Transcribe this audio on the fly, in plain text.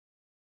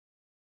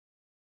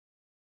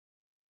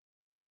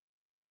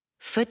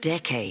For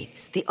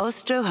decades, the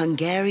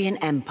Austro-Hungarian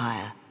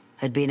Empire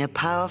had been a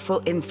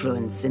powerful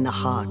influence in the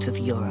heart of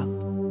Europe.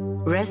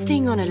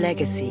 Resting on a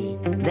legacy,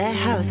 their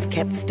house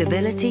kept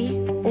stability,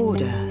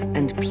 order,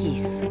 and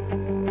peace.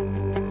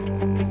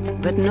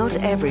 But not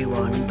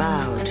everyone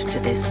bowed to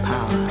this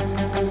power.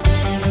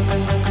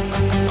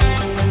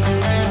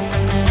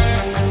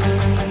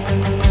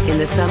 In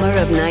the summer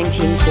of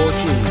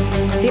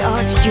 1914, the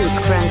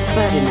Archduke Franz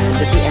Ferdinand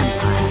of the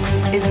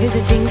Empire is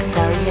visiting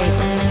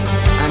Sarajevo,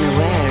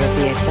 unaware of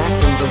the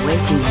assassins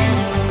awaiting him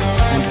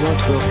and what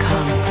will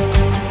come.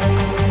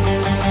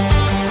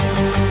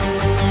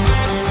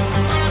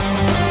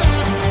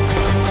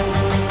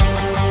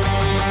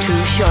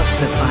 Two shots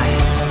are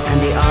fired,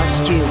 and the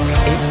Archduke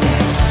is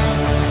dead.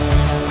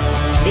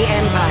 The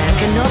Empire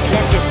cannot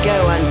let this go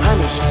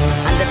unpunished,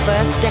 and the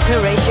first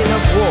declaration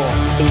of war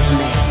is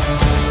made.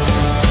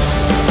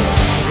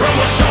 From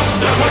a shot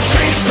that would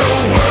change the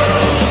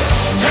world,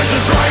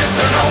 tensions rise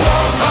and our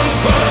walls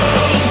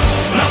unfurl.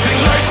 Nothing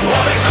like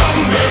what had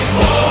come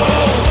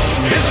before.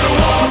 It's the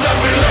war that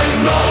will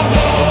end all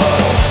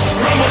war.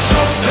 From a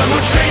shot that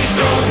would change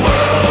the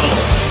world,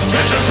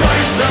 tensions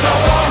rise and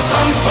our walls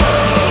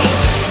unfurl.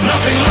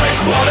 Nothing like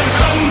what had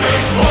come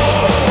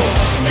before.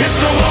 It's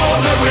the war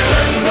that will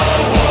end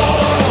all war.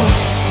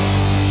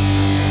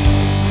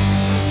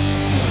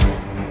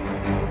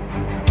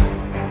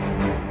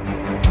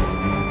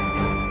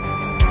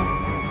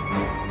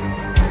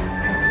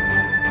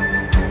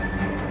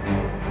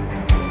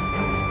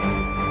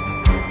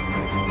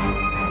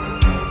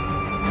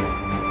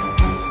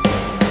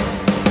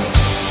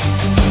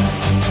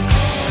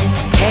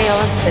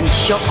 And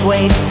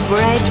shockwaves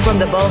spread from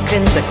the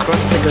Balkans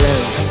across the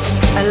globe.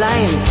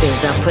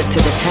 Alliances are put to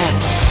the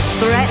test,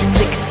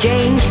 threats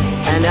exchanged,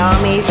 and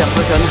armies are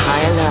put on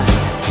high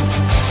alert.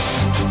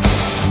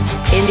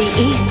 In the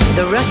east,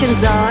 the Russian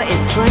Tsar is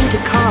trying to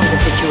calm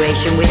the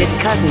situation with his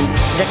cousin,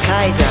 the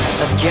Kaiser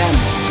of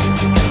Germany.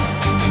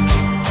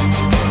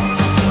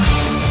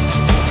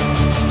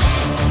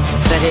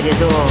 But it is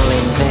all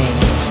in vain.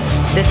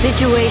 The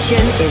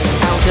situation is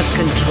out of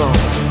control.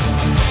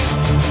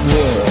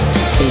 War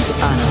is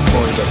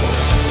unavoidable.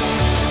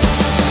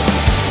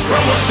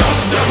 From a shot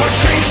that would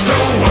change the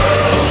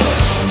world,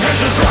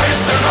 tensions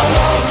rise and our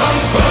walls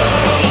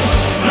unfurl.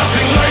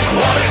 Nothing like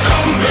what had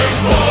come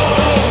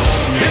before.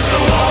 It's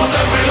the war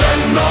that will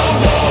end all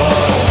war.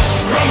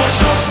 From a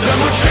shot that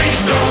would change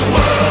the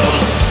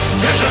world,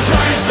 tensions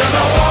rise and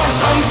our walls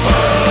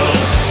unfurl.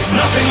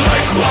 Nothing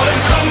like what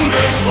had come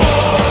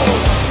before.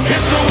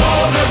 It's the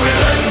war that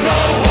will end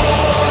all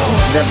war.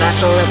 The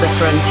Battle of the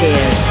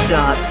Frontiers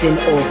starts in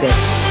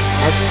August,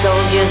 as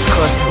soldiers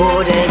cross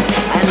borders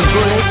and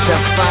bullets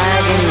are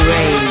fired in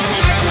rage.